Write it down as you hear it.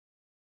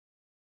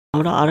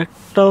আমরা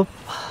আরেকটা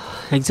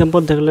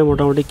এক্সাম্পল দেখলে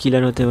মোটামুটি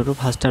ক্লিয়ার হতে পারবো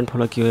ফার্স্ট অ্যান্ড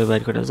ফলো কীভাবে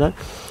বের করা যায়।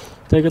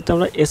 তো এক্ষেত্রে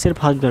আমরা এসের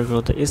ফার্স্ট বের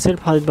করবো। তো এসের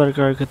ফার্স্ট বের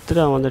করার ক্ষেত্রে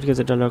আমাদেরকে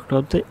যেটা লক্ষ্য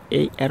হতে,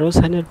 এই অ্যারো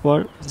সাইনের পর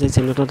যে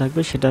চিহ্নটা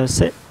থাকবে সেটা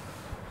হচ্ছে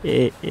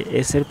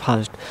এসের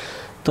ফার্স্ট।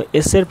 তো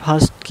এসের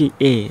ফার্স্ট কি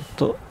এ,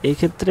 তো এই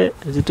ক্ষেত্রে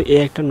যেহেতু এ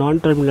একটা নন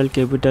টার্মিনাল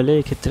ক্যাপিটালে,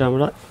 এক্ষেত্রে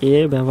আমরা এ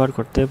ব্যবহার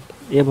করতে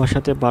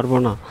বসাতে পারবো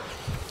না।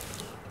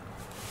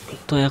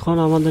 তো এখন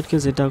আমাদেরকে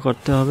যেটা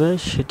করতে হবে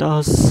সেটা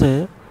হচ্ছে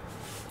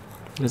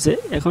যে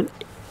এখন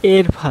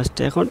এর ফার্স্ট,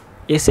 এখন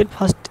এসের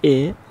ফার্স্ট এ,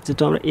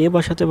 যেহেতু আমরা এ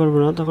বসাতে পারবো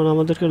না, তখন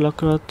আমাদেরকে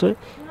লক্ষ্য রাখতে হবে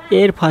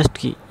এর ফার্স্ট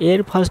কি,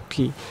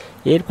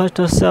 এর ফার্স্ট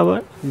হচ্ছে আবার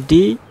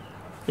ডি,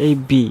 এই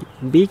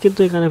বি কিন্তু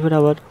এখানে ফের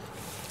আবার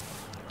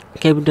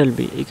ক্যাপিটাল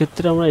বি, এই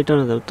ক্ষেত্রে আমরা এটা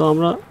না দেবো। তো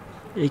আমরা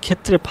এই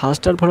ক্ষেত্রে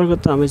ফার্স্ট আর ফলোর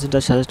ক্ষেত্রে আমি যেটা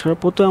সাজেস্ট করার,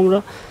 প্রথমে আমরা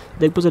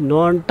দেখবো যে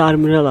নন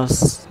টার্মিনাল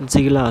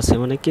যেগুলো আছে,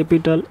 মানে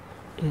ক্যাপিটাল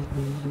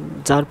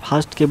যার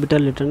ফার্স্ট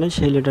ক্যাপিটাল লেটার নেই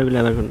সেই লেটারগুলো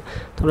বের করুন।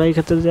 তোমরা এই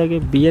ক্ষেত্রে যদি আগে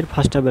বি এর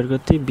ফার্স্টটা বের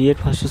করতে, বি এর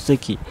ফার্স্ট হচ্ছে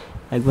কি,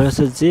 একবার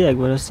হচ্ছে জি,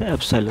 একবার হচ্ছে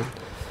অ্যাপসাইলন।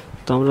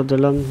 তো আমরা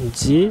দিলাম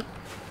জি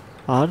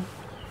আর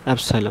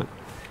অ্যাপসাইলন,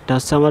 এটা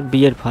হচ্ছে আমার বি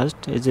এর ফার্স্ট।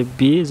 এই যে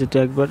বি, যেহেতু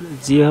একবার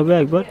জি হবে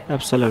একবার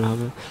অ্যাপসাইলন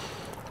হবে।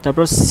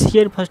 তারপর সি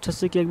এর ফার্স্ট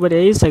হচ্ছে কি, একবার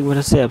এইচ একবার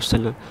হচ্ছে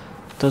অ্যাপসাইলন।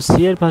 তো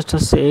সি এর ফার্স্ট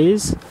হচ্ছে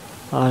এইচ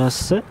আর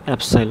হচ্ছে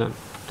অ্যাপসাইলন,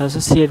 এটা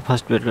হচ্ছে সি এর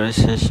ফার্স্ট বের করা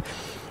শেষ।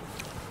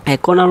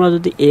 এখন আমরা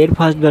যদি এর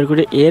ফার্স্ট বের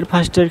করি, এর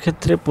ফার্স্টের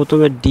ক্ষেত্রে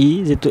প্রথমে ডি,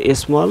 যেহেতু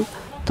স্মল,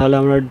 তাহলে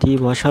আমরা ডি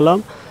বসালাম।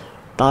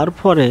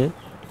 তারপরে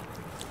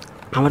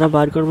আমরা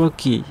বার করব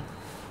কি,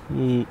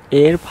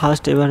 এর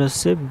ফার্স্ট এবার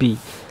হচ্ছে বি।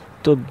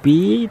 তো বি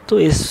তো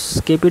এস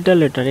ক্যাপিটাল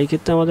লেটার, এই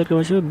ক্ষেত্রে আমাদেরকে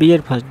বসাবো বি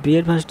এর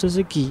ফার্স্ট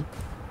হচ্ছে কি,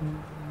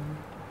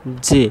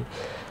 জে।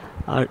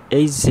 আর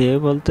এই জে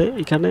বলতে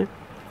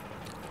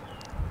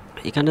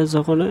এখানে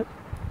যখন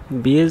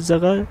বি এর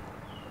জায়গায়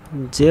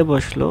জে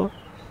বসলো,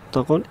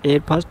 তখন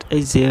এর ফার্স্ট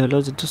এই জে হলো,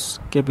 যেহেতু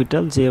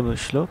ক্যাপিটাল জে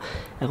বসলো।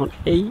 এখন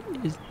এই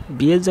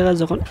বি এর জায়গায়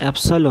যখন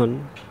অ্যাপসাইলন,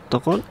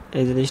 তখন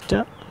এই জিনিসটা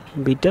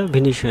বিটা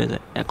ভিনিশ হয়ে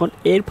যায়। এখন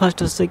এর ফার্স্ট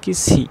হচ্ছে কি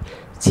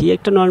সি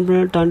একটা নন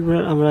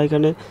টার্মিনাল, আমরা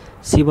এখানে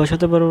সি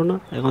বসাতে পারবো না।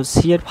 এখন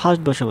সি এর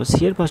ফার্স্ট বসাবো, সি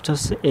এর ফার্স্ট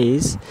হচ্ছে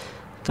এইচ,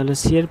 তাহলে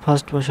সি এর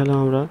ফার্স্ট বসালাম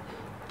আমরা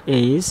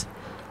এইচ।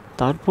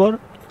 তারপর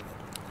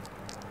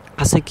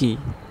আছে কি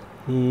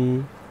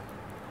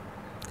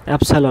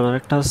অ্যাপসাইলন, আর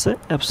একটা আছে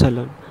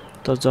অ্যাপসাইলন।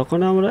 তো যখন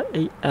আমরা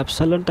এই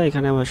অ্যাপসাইলনটা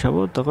এখানে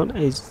বসাবো, তখন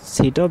এই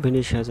সিটাও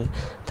ভিনিশ হয়ে যায়।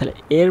 তাহলে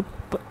এর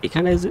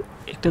এখানে যে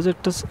একটা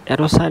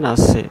অ্যারো সাইন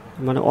আছে,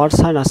 মানে অর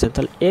সাইন আছে,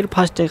 তাহলে এর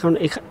ফার্স্ট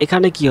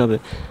এখানে কি হবে,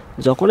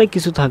 যখনই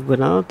কিছু থাকবে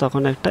না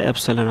তখন একটা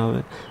অ্যাপসাইলন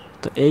হবে।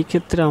 তো এই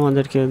ক্ষেত্রে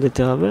আমাদেরকে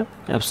দিতে হবে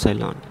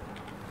অ্যাপসাইলন।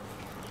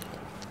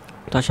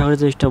 তো আশা করি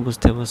জিনিসটা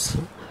বুঝতে পারছো।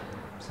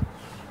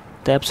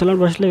 তো অ্যাপসাইলন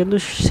বসলে কিন্তু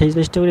সেই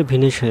জিনিসটা করে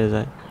ভিনিশ হয়ে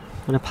যায়,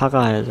 মানে ফাঁকা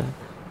হয়ে যায়।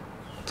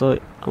 তো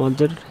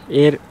আমাদের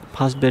এর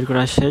ফার্স্ট বের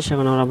করা শেষ।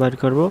 এখন আমরা বের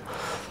করব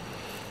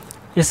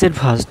এস এর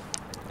ফার্স্ট।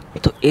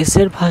 তো এস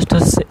এর ফার্স্ট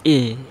হচ্ছে এ।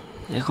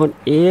 এখন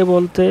এ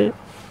বলতে,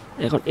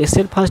 এখন এস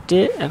এর ফার্স্ট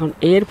এ, এখন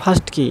এর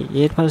ফার্স্ট কি,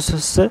 এর ফার্স্ট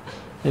হচ্ছে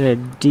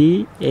ডি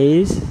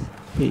এইচ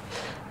পি।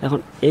 এখন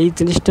এই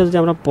জিনিসটা যদি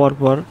আমরা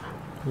পরপর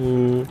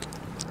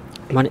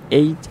মানে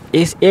এই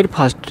এর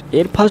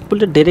ফার্স্ট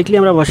বলতে ডাইরেক্টলি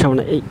আমরা বসাবো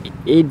না,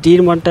 এই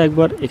ডির মানটা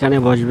একবার এখানে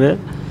বসবে,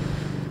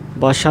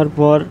 বসার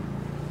পর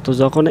তো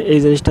যখন এই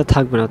জিনিসটা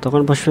থাকবে না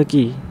তখন বসবে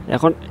কি,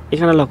 এখন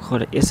এখানে লক্ষ্য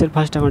করে এস এর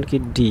ফার্স্ট এখন কি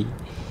ডি,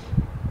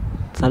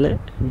 তাহলে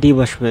ডি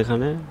বসবে,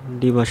 এখানে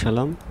ডি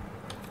বসালাম।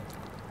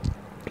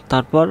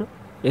 তারপর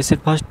এস এর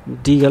ফার্স্ট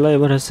ডি গেল,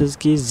 এবার হচ্ছে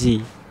কি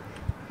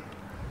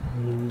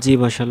জি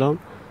বসালাম।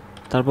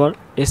 তারপর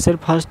এস এর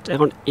ফার্স্ট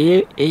এখন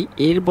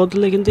এর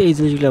বদলে কিন্তু এই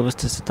জিনিসগুলো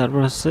বসতেছে, তারপর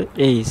হচ্ছে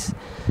এইচ।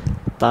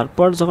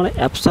 তারপর যখন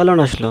অ্যাপসাইলন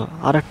আসলো,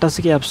 আর একটা আছে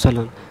কি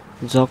অ্যাপসাইলন,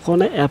 যখন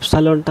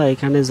অ্যাপসাইলনটা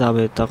এখানে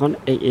যাবে তখন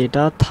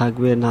এটা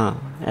থাকবে না,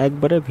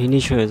 একবারে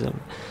ভিনিশ হয়ে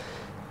যাবে।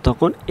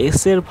 তখন এস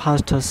এর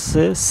ফার্স্ট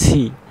হচ্ছে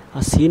সি,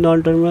 আর সি নন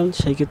টার্মিনাল,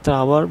 সেই ক্ষেত্রে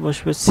আবার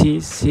বসবে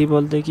সি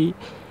বলতে কি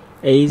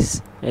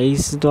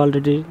এইচ তো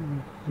অলরেডি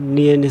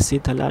নিয়ে নিছি,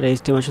 তাহলে আর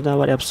এইচটি বসাতে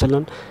আবার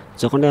অ্যাপসাইলন,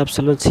 যখন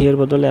অ্যাপসাইলন সি এর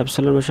বদলে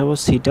অ্যাপসাইলন বসাবো,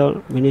 সিটাও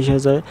ভিনিশ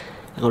হয়ে যায়।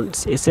 এখন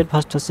এস এর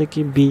ফার্স্ট হচ্ছে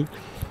কি বি,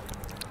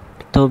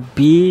 তো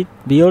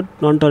বিও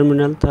নন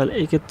টার্মিনাল, তাহলে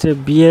এই ক্ষেত্রে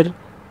বি এর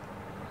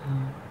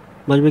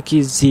বসবে কি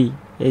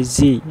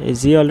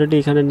জি অলরেডি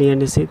এখানে নিয়ে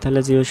নিছি, তাহলে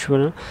জি বসবে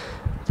না।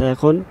 তো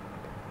এখন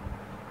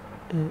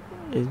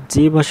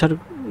জি বসার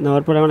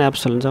নেওয়ার পর এখন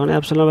অ্যাপসাইলন, যখন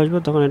অ্যাপসাইলন বসবে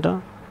তখন এটা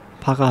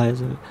ফাঁকা হয়ে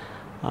যাবে।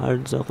 আর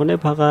যখনই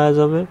ফাঁকা হয়ে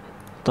যাবে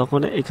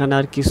তখন এখানে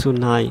আর কিছু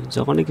নাই,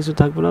 যখনই কিছু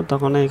থাকবে না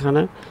তখন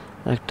এখানে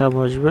একটা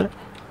বসবে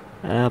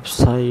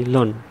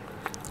অ্যাপসাইলন।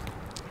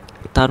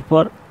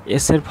 তারপর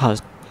এস এর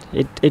ফার্স্ট,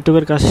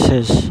 এইটুকের কাজ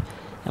শেষ।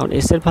 এখন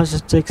এস এর ফার্স্ট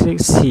হচ্ছে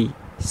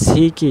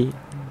সি কি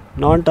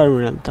নন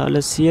টার্মিনাল, তাহলে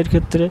সি এর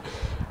ক্ষেত্রে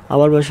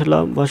আবার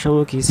বসাবো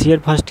কি, সি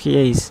এর ফার্স্ট কি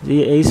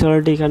এইচ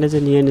অলরেডি এখানে যে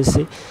নিয়ে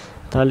নিছি,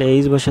 তাহলে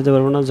এইচ বসাতে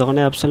পারবো না। যখন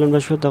অ্যাপসাইলন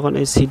বসবে তখন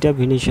এই সিটা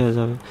ভিনিশ হয়ে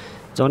যাবে,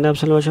 যখন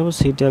অ্যাপসাইলন বসাবো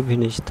সিটা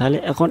ভিনিশ। তাহলে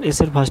এখন এস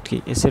এর ফার্স্ট কি,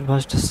 এস এর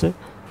ফার্স্ট হচ্ছে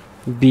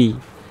বি।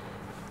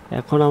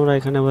 এখন আমরা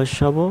এখানে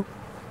বসাবো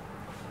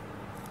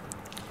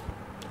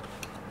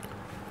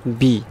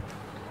বি,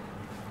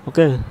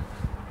 ওকে।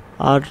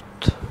 আর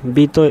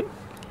বি তো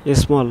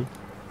স্মল,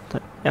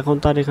 এখন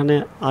তার এখানে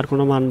আর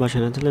কোনো মান বসে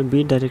না, তাহলে বি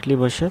ডাইরেক্টলি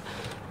বসে।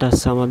 এটা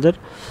হচ্ছে আমাদের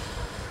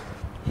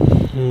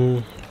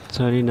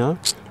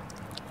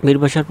বির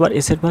বসার পর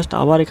এস এর ফার্স্ট,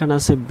 আবার এখানে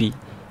আছে বি।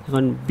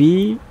 এখন বি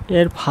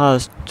এর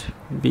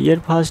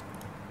ফার্স্ট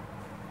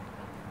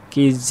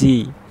কি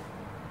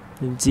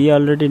জি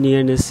অলরেডি নিয়ে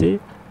এনেছি।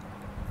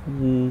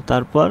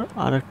 তারপর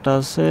আর একটা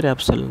আছে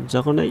অ্যাপসিলন,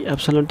 যখন এই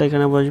অ্যাপসিলনটা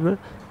এখানে বসবে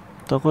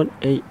তখন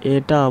এই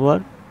এটা আবার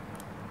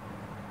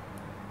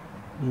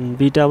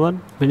বিটা আবার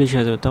ফিনিশ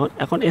হয়ে যাবে। তখন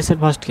এখন এস এর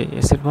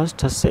ফার্স্ট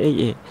হচ্ছে এই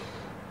এ,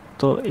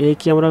 তো এ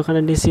কি আমরা ওখানে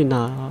নিছি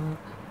না,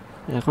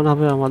 এখন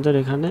হবে আমাদের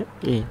এখানে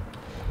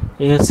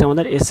এ হচ্ছে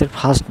আমাদের এস এর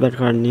ফার্স্ট বের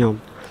করার নিয়ম।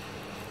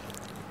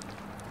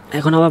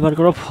 এখন আমরা বের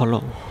করবো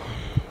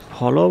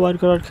ফলো বের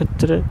করার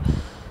ক্ষেত্রে,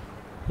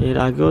 এর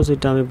আগেও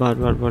যেটা আমি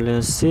বারবার বলে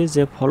আসছি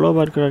যে ফলো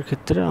বের করার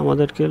ক্ষেত্রে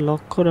আমাদেরকে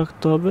লক্ষ্য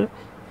রাখতে হবে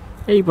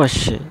এই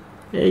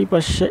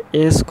পাশে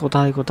এস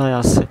কোথায়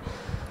আছে।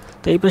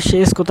 তো এই পাশে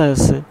এস কোথায়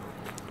আছে,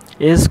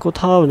 এস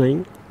কোথাও নেই,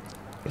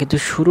 কিন্তু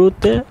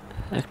শুরুতে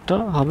একটা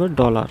হবে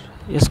ডলার,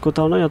 এস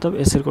কোথাও নাই, অর্থাৎ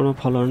এস এর কোনো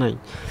ফলো নাই।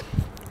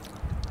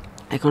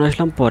 এখন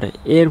আসলাম পরে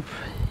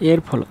এর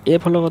ফলো,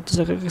 ফলো করতে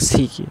চাই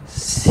সি কি,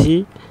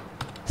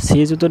 সি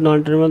যদি নন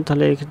টার্মিনাল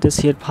তাহলে এক্ষেত্রে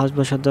সি এর ফার্স্ট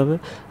বসাতে হবে,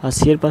 আর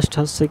সি এর ফার্স্ট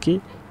হচ্ছে কি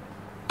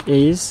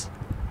এইচ,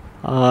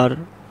 আর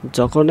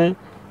যখন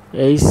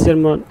এইচ এর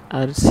মান,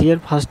 আর সি এর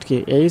ফার্স্ট কি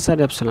এইচ আর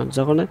অ্যাপসিলন,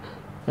 যখন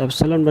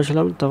অ্যাপসিলন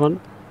বসালাম তখন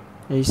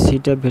এই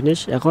সিটা ফিনিশ।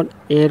 এখন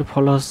এর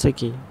ফলো হচ্ছে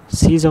কি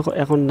সি, যখন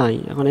এখন নাই,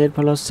 এখন এর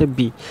ফলো হচ্ছে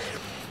বি।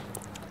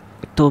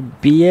 তো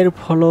বি এর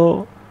ফলো,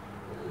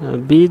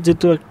 বি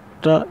যেহেতু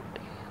একটা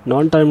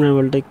নন টার্মিনাল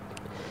ভোল্টেজ,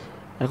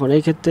 এখন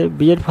এই ক্ষেত্রে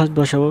বি এর ফার্স্ট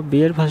বসাবো, বি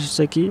এর ফার্স্ট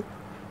হচ্ছে কি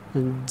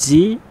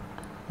জি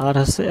আর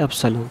হচ্ছে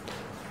অ্যাপসিলন।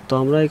 তো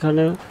আমরা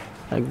এখানে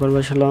একবার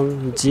বসালাম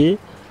জি,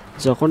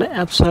 যখন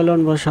অ্যাপসিলন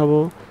বসাবো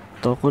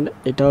তখন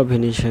এটাও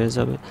ফিনিশ হয়ে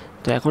যাবে।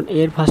 তো এখন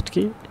এর ফার্স্ট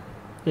কি,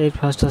 এর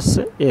ফার্স্ট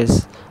হচ্ছে এস,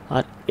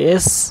 আর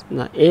এস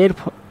না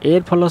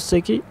এর ফলো হচ্ছে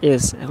কি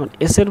এস, এখন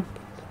এস এর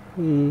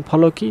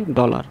ফলো কি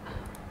ডলার।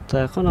 তো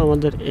এখন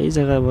আমাদের এই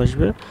জায়গায়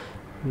বসবে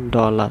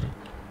ডলার,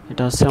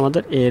 এটা হচ্ছে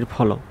আমাদের এর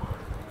ফলো।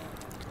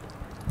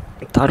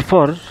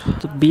 তারপর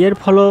বি এর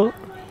ফলো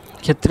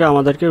ক্ষেত্রে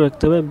আমাদেরকে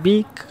দেখতে হবে বি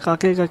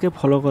কাকে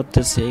ফলো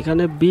করতেছে।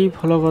 এখানে বি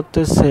ফলো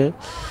করতেছে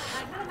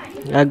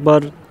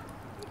একবার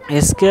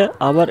এসকে,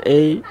 আবার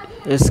এই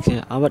এসকে,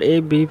 আবার এই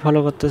বি ফলো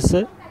করতেছে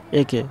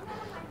একে।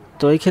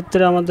 তো এই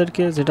ক্ষেত্রে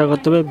আমাদেরকে যেটা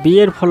করতে হবে, বি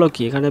এর ফলো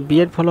কি, এখানে বি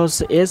এর ফলো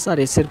হচ্ছে এস, আর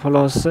এস এর ফলো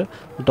হচ্ছে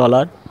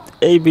ডলার।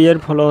 এই বি এর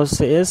ফলো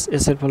হচ্ছে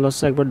এস এর ফলো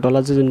হচ্ছে একবার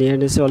ডলার যদি নিয়ে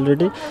নিয়েছি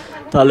অলরেডি,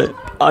 তাহলে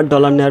আর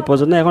ডলার নেওয়ার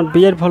প্রয়োজন নেই। এখন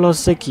বি এর ফলো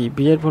হচ্ছে কি,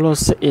 বি এর ফলো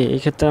হচ্ছে এ, এই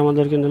ক্ষেত্রে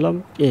আমাদেরকে নিলাম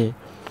এ।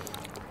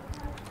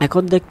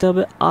 এখন দেখতে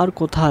হবে আর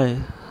কোথায়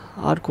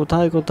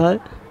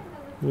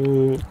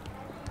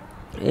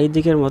এই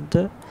দিকের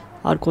মধ্যে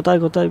আর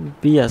কোথায়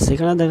বি আছে।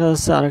 এখানে দেখা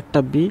যাচ্ছে আরেকটা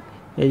বি,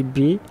 এই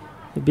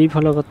বি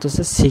ফলো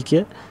করতেছে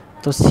সিকে।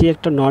 তো সি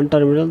একটা নন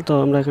টার্মিনাল, তো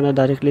আমরা এখানে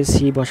ডাইরেক্টলি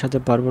সি বসাতে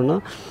পারবো না।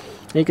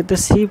 এই ক্ষেত্রে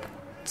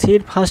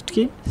সির ফার্স্ট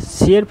কি,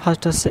 সি এর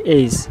ফার্স্ট হচ্ছে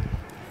এইচ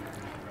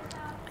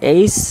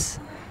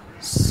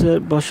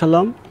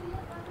বসালাম,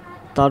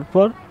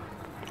 তারপর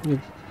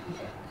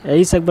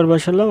এইচ একবার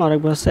বসালাম,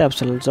 আরেকবার হচ্ছে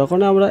অ্যাপসিলন। যখন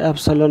আমরা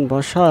অ্যাপসিলন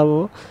বসাবো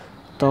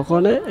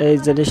তখন এই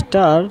জিনিসটা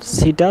আর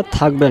সিটা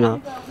থাকবে না,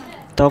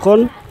 তখন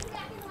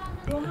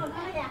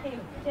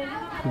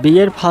বি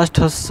এর ফার্স্ট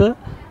হচ্ছে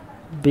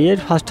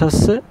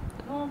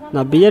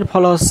না, বি এর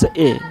ফলো হচ্ছে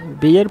এ,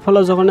 বি এর ফলো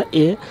যখন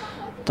এ,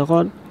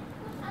 তখন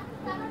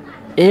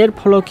এর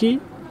ফলো কি,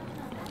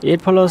 এর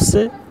ফলো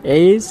হচ্ছে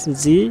এইচ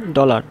জি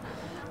ডলার।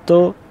 তো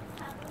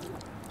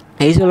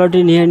এইচ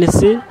অলরেডি নিয়ে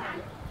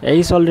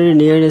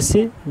এনেছি,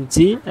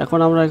 জি। এখন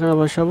আমরা এখানে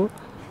বসাবো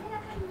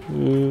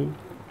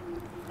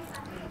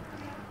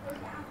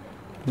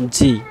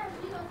জি,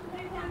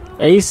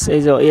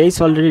 এইচ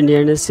অলরেডি নিয়ে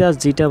এনেছি, আর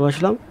জিটা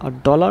বসলাম, আর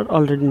ডলার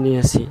অলরেডি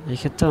নিয়েছি। এই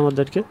ক্ষেত্রে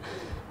আমাদেরকে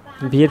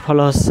বি এর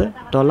ফলো হচ্ছে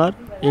ডলার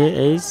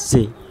এইচ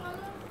জি।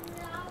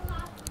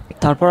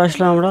 তারপর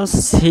আসলে আমরা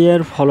সি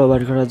এর ফলো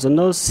বের করার জন্য,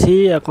 সি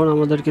এখন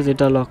আমাদেরকে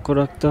যেটা লক্ষ্য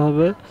রাখতে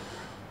হবে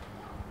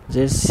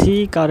যে সি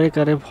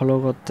কারে ফলো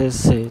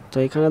করতেছে। তো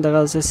এখানে দেখা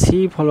যাচ্ছে সি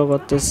ফলো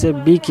করতেছে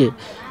বি কে,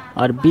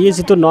 আর বি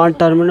যেহেতু নন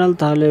টার্মিনাল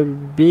তাহলে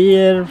বি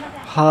এর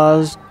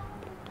ফার্স্ট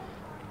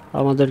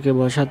আমাদেরকে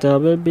বসাতে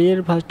হবে। বি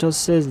এর ফার্স্ট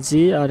হচ্ছে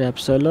জি আর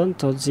অ্যাপসিলন,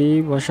 তো জি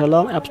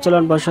বসালাম,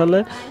 অ্যাপসিলন বসালে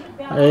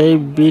এই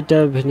বিটা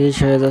ফিনিশ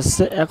হয়ে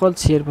যাচ্ছে। এখন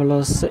সি এর ফলো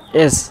হচ্ছে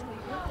এস,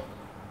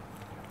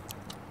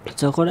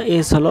 যখন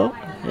এস হলো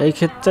এই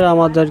ক্ষেত্রে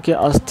আমাদেরকে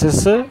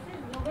আসতেছে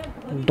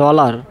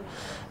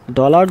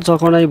ডলার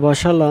যখন এই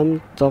বসালাম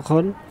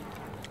তখন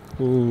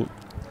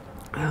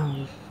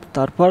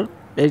তারপর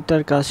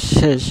এইটার কাজ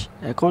শেষ।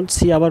 এখন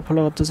সি আবার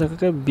ফলো করতেছে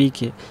বি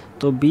কে,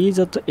 তো বি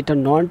যত এটা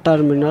নন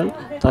টার্মিনাল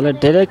তাহলে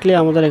ডাইরেক্টলি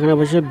আমাদের এখানে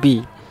বসে বি।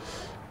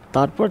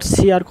 তারপর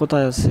সি আর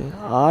কোথায় আছে,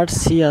 আর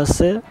সি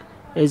আছে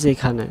এই যে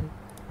এখানে,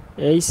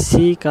 এই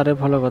সি কারে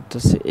ফলো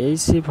করতেছে, এই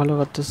সি ফলো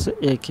করতেছে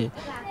এ কে।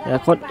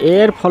 এখন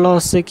এর ফলো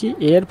হচ্ছে কি,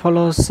 এর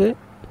ফলো হচ্ছে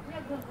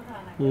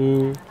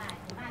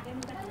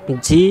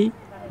জি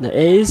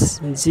এইচ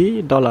জি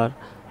ডলার।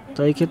 তো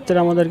এই ক্ষেত্রে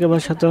আমাদেরকে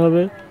বসাতে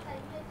হবে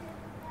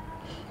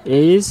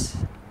এইচ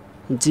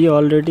জি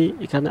অলরেডি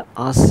এখানে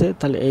আছে,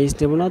 তাহলে এইচ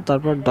দেবো না,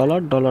 তারপর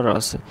ডলার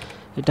আছে।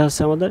 এটা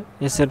হচ্ছে আমাদের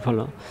এসের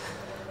ফলো।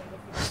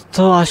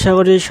 তো আশা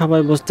করি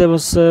সবাই বুঝতে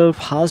পারছে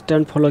ফার্স্ট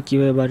অ্যান্ড ফলো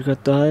কীভাবে বার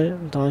করতে হয়।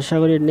 তো আশা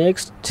করি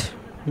নেক্সট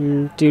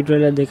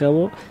টিউটোরিয়ালে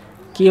দেখাবো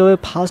কীভাবে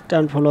ফার্স্ট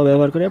অ্যান্ড ফলো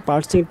ব্যবহার করে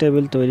পার্সিং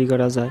টেবিল তৈরি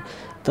করা যায়।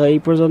 তো এই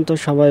পর্যন্ত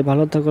সবাই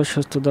ভালো থাকো,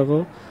 সুস্থ থাকো,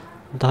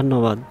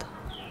 ধন্যবাদ।